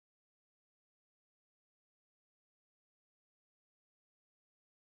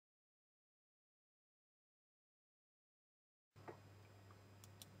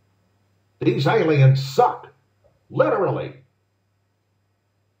These aliens suck. Literally.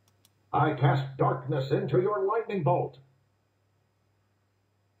 I cast darkness into your lightning bolt.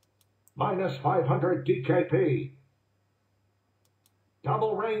 Minus 500 DKP.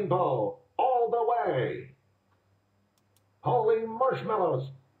 Double rainbow. All the way. Holy marshmallows.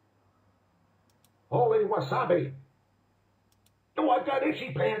 Holy wasabi. Oh, I've got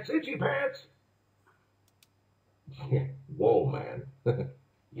itchy pants, itchy pants. Whoa, man.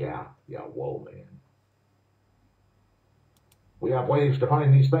 yeah, whoa, man. We have ways to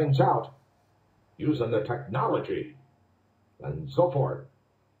find these things out, using the technology, and so forth,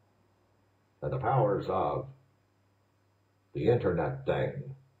 and the powers of the internet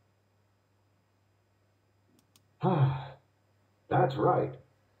thing. That's right.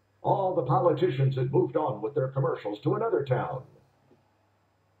 All the politicians had moved on with their commercials to another town.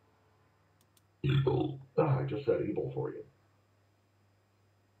 Evil. I just said evil for you.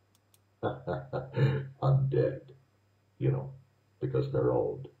 Undead. You know, because they're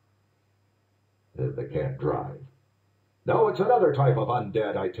old. They can't drive. No, it's another type of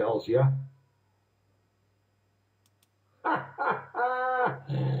undead, I tells you.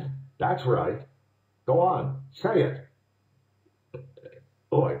 That's right. Go on, say it.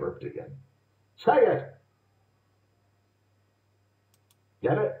 Oh, I burped again. Say it.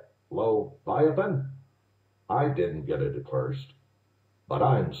 Get it? Lowe Outtakes? I didn't get it at first, but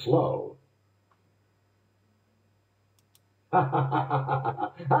I'm slow.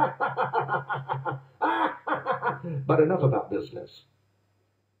 But enough about business.